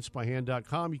 It's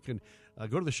dentsbyhand.com. You can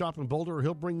go to the shop in Boulder, or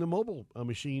he'll bring the mobile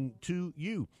machine to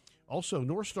you. Also,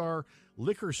 North Star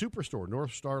Liquor Superstore.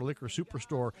 North Star Liquor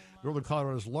Superstore, Northern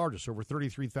Colorado's largest, over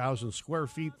 33,000 square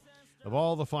feet of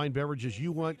all the fine beverages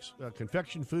you want,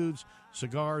 confection foods,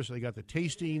 cigars. They got the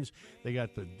tastings. They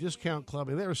got the discount club.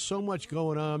 And there's so much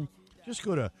going on. Just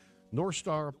go to North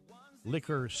Star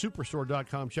Liquor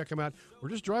Superstore.com. Check them out. Or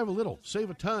just drive a little. Save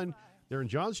a ton. They're in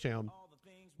Johnstown.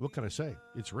 What can I say?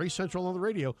 It's Race Central on the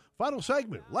radio. Final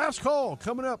segment. Last call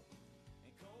coming up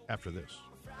after this.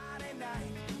 Friday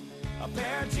night, a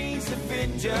pair of jeans that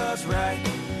fit just right.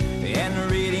 And the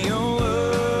radio,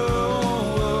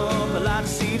 I like to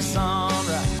see the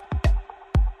sunrise.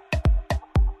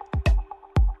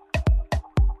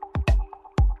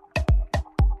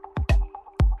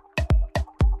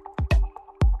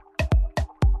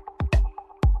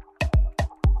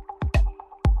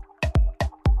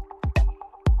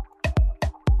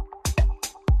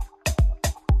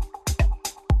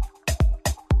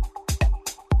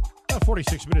 About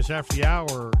 46 minutes after the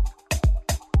hour.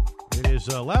 It is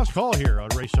last call here on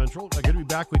Race Central. I'm going to be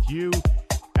back with you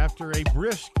after a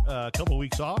brisk couple of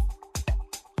weeks off.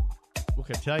 What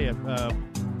can I tell you?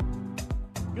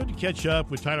 Good to catch up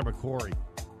with Tyler McCory.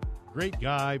 Great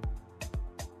guy.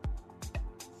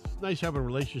 It's nice having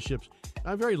relationships.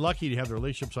 I'm very lucky to have the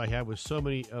relationships I have with so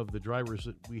many of the drivers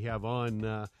that we have on.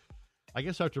 I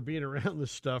guess after being around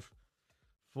this stuff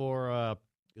for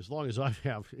as long as I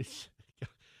have,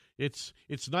 it's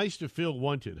nice to feel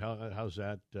wanted. How's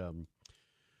that?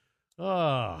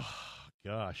 Oh,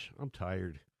 gosh, I'm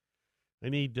tired. I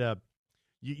need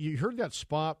you heard that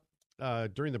spot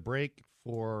during the break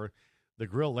for the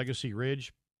Grill Legacy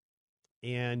Ridge,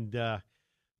 and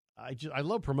I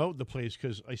love promoting the place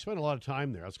because I spend a lot of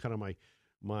time there. That's kind of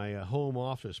my home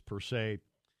office per se,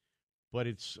 but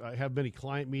I have many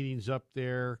client meetings up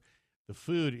there. The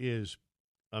food is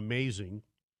amazing.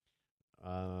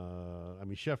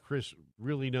 Chef Chris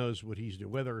really knows what he's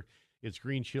doing, whether it's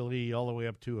green chili all the way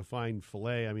up to a fine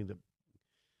filet. I mean,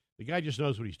 the guy just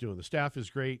knows what he's doing. The staff is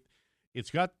great. It's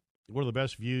got one of the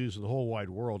best views in the whole wide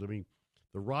world. I mean,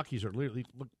 the Rockies are literally,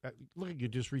 look like you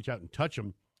just reach out and touch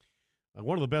them.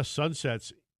 One of the best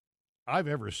sunsets I've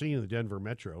ever seen in the Denver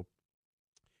Metro.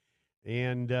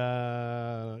 And,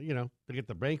 they get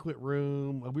the banquet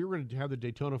room. We were going to have the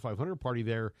Daytona 500 party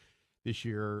there this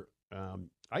year.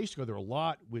 I used to go there a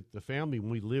lot with the family when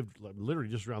we lived literally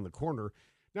just around the corner.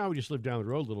 Now we just live down the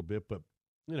road a little bit, but,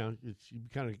 you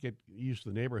kind of get used to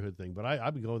the neighborhood thing. But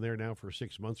I've been going there now for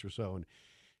 6 months or so, and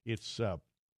it's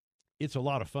it's a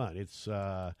lot of fun. It's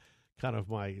kind of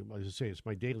it's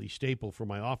my daily staple for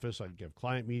my office. I have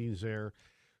client meetings there.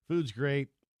 Food's great.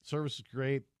 Service is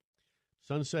great.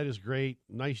 Sunset is great.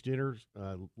 Nice dinners.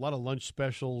 A lot of lunch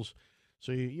specials.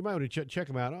 So you might want to check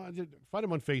them out. Find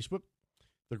them on Facebook,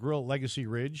 The Grill Legacy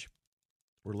Ridge,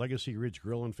 or Legacy Ridge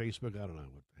Grill on Facebook. I don't know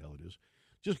what the hell it is.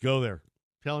 Just go there.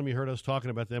 Tell them you heard us talking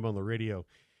about them on the radio.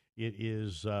 It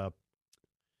is,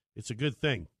 it's a good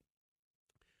thing.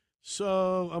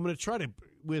 So I'm going to try to,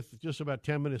 with just about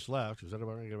 10 minutes left. Is that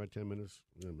about right? I got about 10 minutes?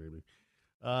 Yeah, maybe.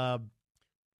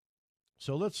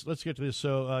 So let's get to this.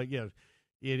 So,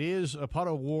 it is a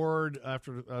Pato Ward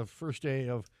after the first day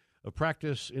of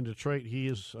practice in Detroit. He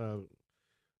is,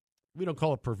 we don't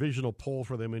call it provisional pole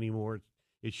for them anymore.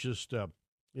 It's just, the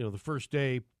first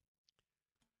day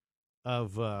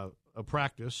of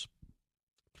practice,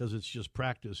 because it's just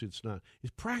practice. It's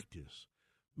practice.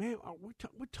 Man,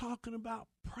 we're talking about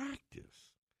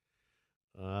practice.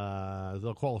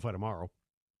 They'll qualify tomorrow.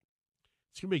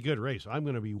 It's going to be a good race. I'm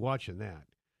going to be watching that.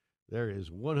 There is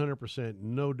 100%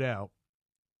 no doubt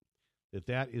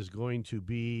that is going to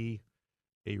be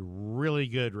a really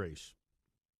good race.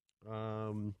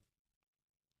 The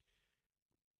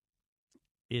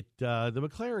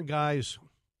McLaren guys,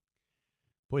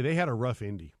 boy, they had a rough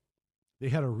Indy. They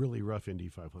had a really rough Indy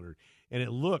 500, and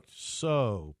it looked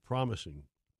so promising.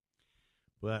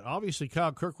 But obviously,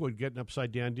 Kyle Kirkwood getting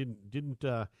upside down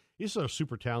didn't. He's a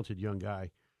super talented young guy,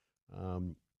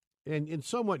 and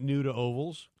somewhat new to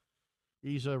ovals.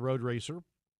 He's a road racer.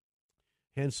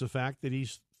 Hence the fact that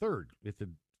he's third at the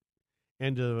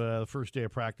end of the first day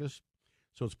of practice.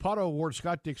 So it's Pato Ward,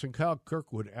 Scott Dixon, Kyle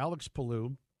Kirkwood, Alex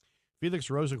Palou, Felix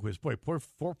Rosenquist. Boy, poor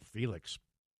Felix.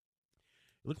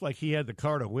 It looked like he had the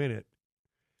car to win it.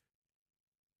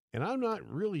 And I'm not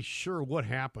really sure what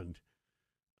happened.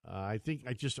 I think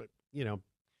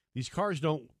these cars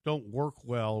don't work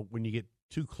well when you get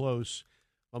too close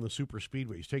on the super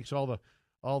speedways. It takes all the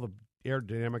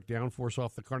aerodynamic downforce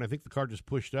off the car, and I think the car just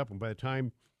pushed up, and by the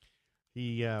time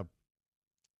he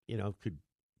could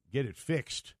get it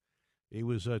fixed, it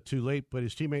was too late. But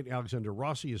his teammate Alexander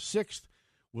Rossi is 6th,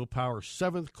 Will Power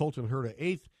 7th, Colton Herta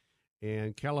 8th,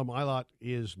 and Callum Ilott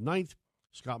is 9th.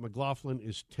 Scott McLaughlin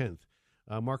is 10th.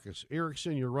 Marcus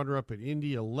Ericsson, your runner-up at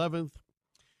Indy, 11th.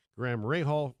 Graham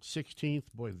Rahal,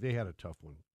 16th. Boy, they had a tough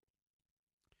one.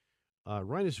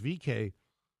 Rinus VK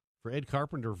for Ed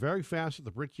Carpenter, very fast at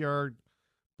the Brickyard,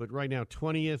 but right now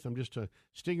 20th. I'm just a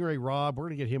Stingray Rob. We're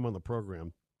going to get him on the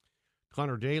program.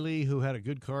 Connor Daly, who had a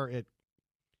good car at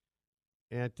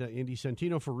Indy.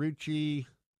 Santino Ferrucci,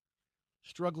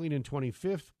 struggling in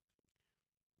 25th.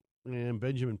 And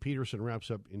Benjamin Peterson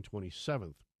wraps up in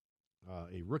 27th,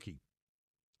 a rookie.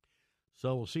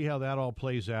 So we'll see how that all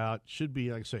plays out. Should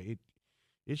be, like I say,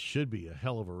 it should be a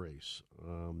hell of a race.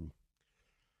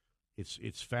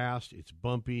 It's fast, it's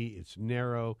bumpy, it's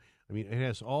narrow. I mean, it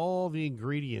has all the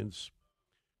ingredients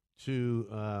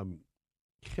to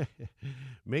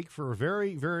make for a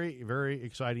very, very, very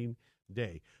exciting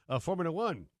day. Formula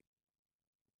One,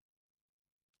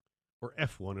 or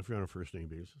F1 if you're on a first-name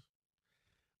basis.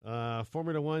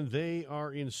 Formula One, they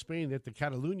are in Spain at the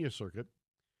Catalunya circuit.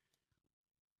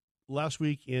 Last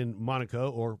week in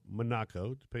Monaco, or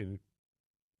Monaco, depending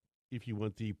if you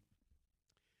want the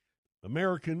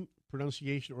American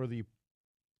pronunciation or the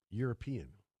European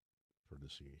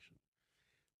pronunciation.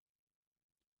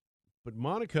 But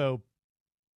Monaco,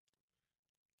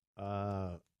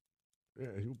 it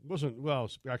wasn't, well,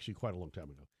 it's actually quite a long time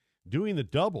ago. Doing the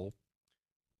double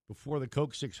before the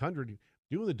Coke 600,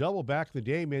 doing the double back in the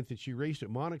day meant that she raced at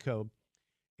Monaco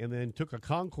and then took a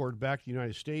Concorde back to the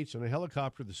United States and a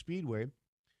helicopter to the Speedway.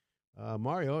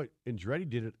 Mario Andretti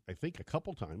did it, I think, a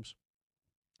couple times.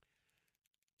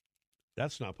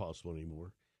 That's not possible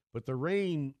anymore. But the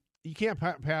rain, you can't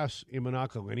pass in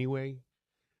Monaco anyway.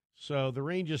 So the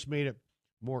rain just made it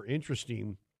more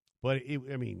interesting. But,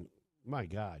 my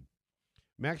God.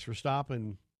 Max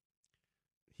Verstappen,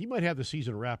 he might have the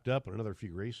season wrapped up in another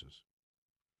few races.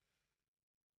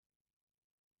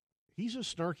 He's a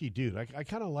snarky dude. I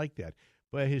kind of like that.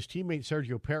 But his teammate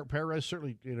Sergio Perez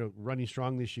certainly, running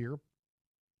strong this year.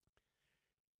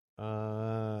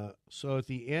 So at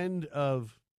the end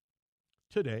of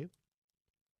today,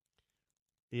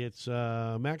 it's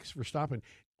Max Verstappen.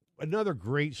 Another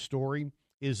great story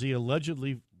is the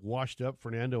allegedly washed up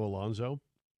Fernando Alonso.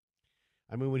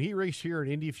 I mean, when he raced here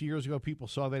in Indy a few years ago, people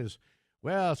saw that as,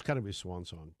 well, it's kind of his swan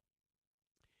song.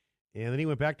 And then he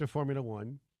went back to Formula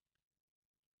One.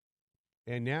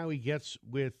 And now he gets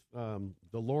with the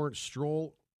Lawrence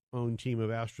Stroll-owned team of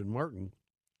Aston Martin.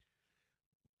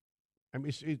 I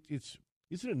mean, isn't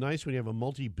it nice when you have a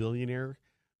multi-billionaire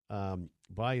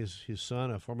buy his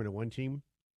son a Formula One team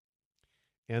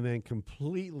and then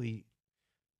completely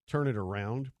turn it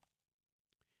around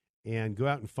and go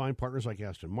out and find partners like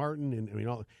Aston Martin. And I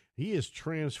mean, he has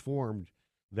transformed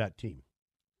that team.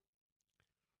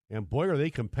 And boy, are they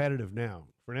competitive now.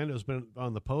 Fernando's been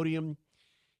on the podium.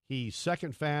 He's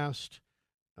second fast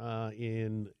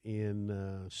in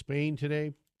Spain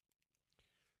today.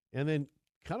 And then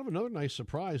kind of another nice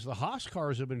surprise, the Haas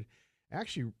cars have been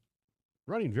actually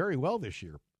running very well this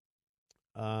year.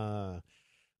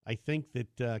 I think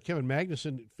that Kevin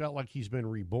Magnussen felt like he's been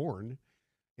reborn,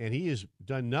 and he has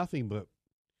done nothing but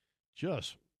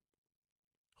just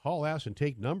haul ass and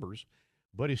take numbers.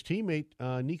 But his teammate,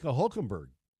 Nico Hülkenberg,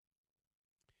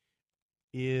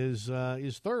 is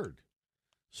third.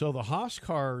 So the Haas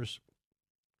cars,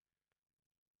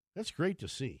 that's great to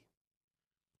see.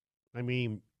 I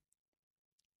mean,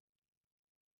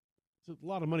 it's a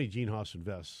lot of money Gene Haas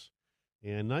invests,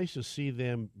 and nice to see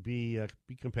them be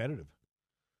competitive.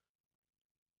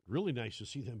 Really nice to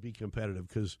see them be competitive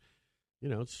because, I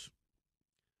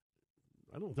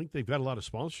don't think they've got a lot of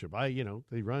sponsorship.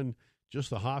 They run just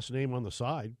the Haas name on the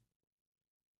side.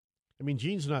 I mean,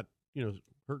 Gene's not,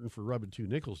 hurting for rubbing two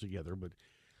nickels together, but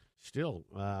still,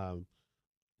 a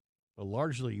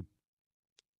largely,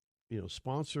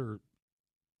 sponsorless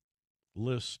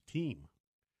team.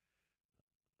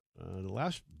 The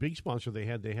last big sponsor they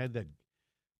had that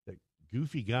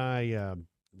goofy guy,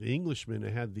 the Englishman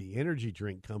that had the energy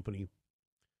drink company.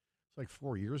 It's like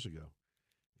 4 years ago,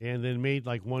 and then made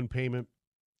like one payment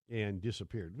and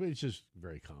disappeared. It's just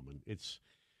very common. It's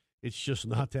just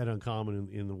not that uncommon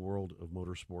in the world of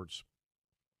motorsports.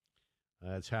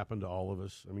 It's happened to all of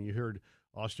us. I mean, you heard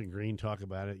Austin Green talk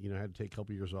about it. Had to take a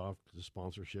couple years off because of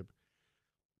sponsorship.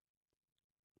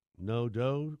 No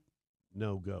dough,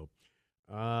 no go.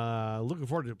 Looking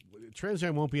forward to Trans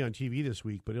Am. Won't be on TV this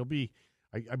week, but it'll be.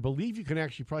 I believe you can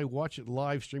actually probably watch it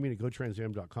live streaming at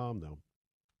GoTransAm.com, though.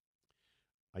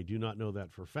 I do not know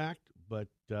that for a fact, but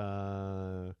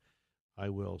I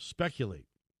will speculate.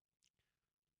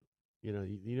 You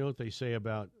know what they say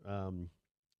about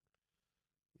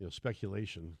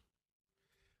speculation.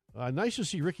 Nice to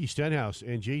see Ricky Stenhouse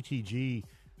and JTG.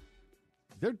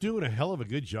 They're doing a hell of a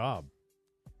good job.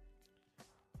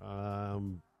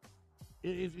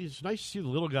 It's nice to see the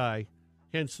little guy,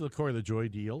 hence the Corey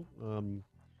LaJoy deal,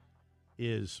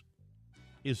 is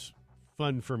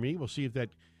fun for me. We'll see if that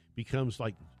becomes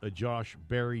like a Josh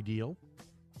Berry deal.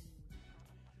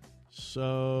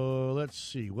 So let's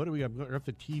see. What do we got? We're up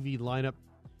the TV lineup.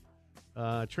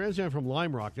 Trans Am from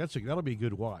Lime Rock. That'll be a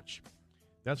good watch.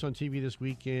 That's on TV this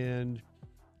weekend.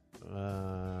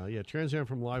 Trans Am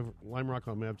from Lime Rock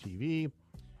on MAV TV.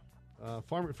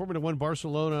 Formula One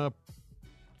Barcelona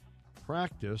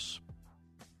practice.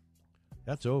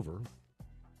 That's over.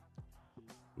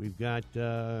 We've got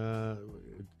IndyCar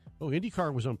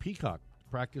was on Peacock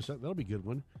practice. That'll be a good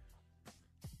one.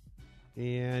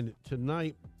 And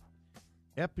tonight,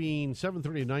 Epping, 7:30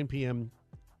 to 9 p.m.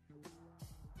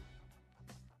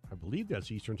 I believe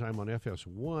that's Eastern time on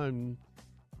FS1.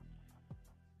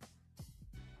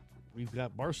 We've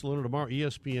got Barcelona tomorrow,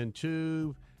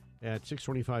 ESPN2 at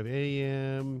 6:25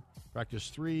 a.m. Practice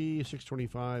 3,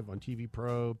 6:25 on TV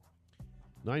Pro.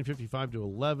 9:55 to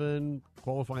 11,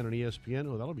 qualifying on ESPN.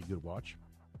 Oh, that'll be a good watch.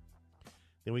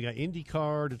 Then we got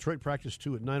IndyCar, Detroit Practice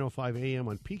 2 at 9:05 a.m.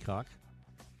 on Peacock.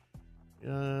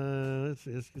 Let's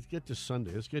get to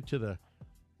Sunday. Let's get to the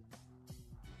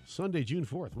Sunday, June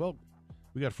 4th. Well,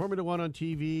 we got Formula One on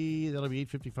TV. That'll be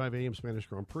 8:55 a.m. Spanish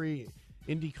Grand Prix.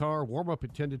 IndyCar, warm-up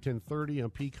at 10 to 10:30 on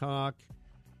Peacock.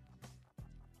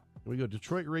 And we go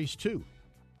Detroit Race 2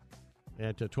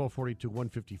 at 12:40 to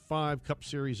 1:55. Cup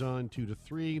Series on 2 to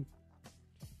 3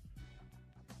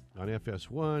 on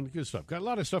FS1. Good stuff. Got a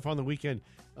lot of stuff on the weekend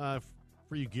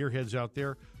for you gearheads out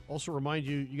there. Also remind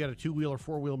you got a two-wheel or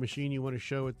four-wheel machine you want to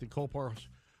show at the Colpar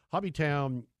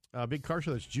Hobbytown Big Car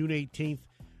Show. That's June 18th.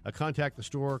 Contact the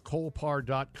store,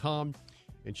 colpar.com,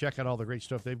 and check out all the great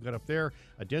stuff they've got up there.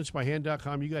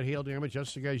 DenseByHand.com. You got hail damage.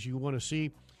 That's the guys you want to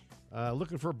see.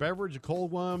 Looking for a beverage, a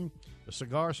cold one, a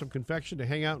cigar, some confection to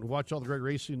hang out and watch all the great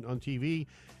racing on TV.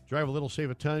 Drive a little,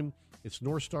 save a ton. It's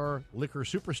North Star Liquor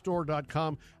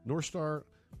Superstore.com. North Star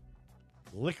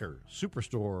Liquor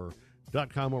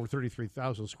Superstore.com. Over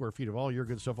 33,000 square feet of all your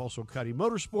good stuff. Also, Coyote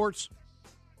Motorsports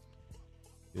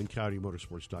and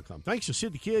CoyoteMotorsports.com. Thanks to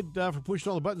Sid the Kid for pushing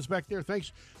all the buttons back there.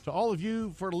 Thanks to all of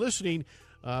you for listening.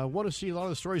 Want to see a lot of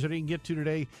the stories I didn't get to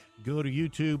today, go to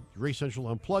YouTube, Race Central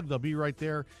Unplugged. They'll be right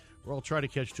there. Or I'll try to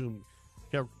catch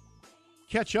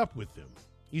up with them.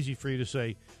 Easy for you to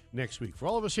say next week. For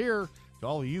all of us here, To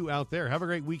all of you out there, have a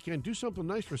great weekend. Do something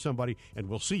nice for somebody, and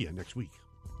we'll see you next week.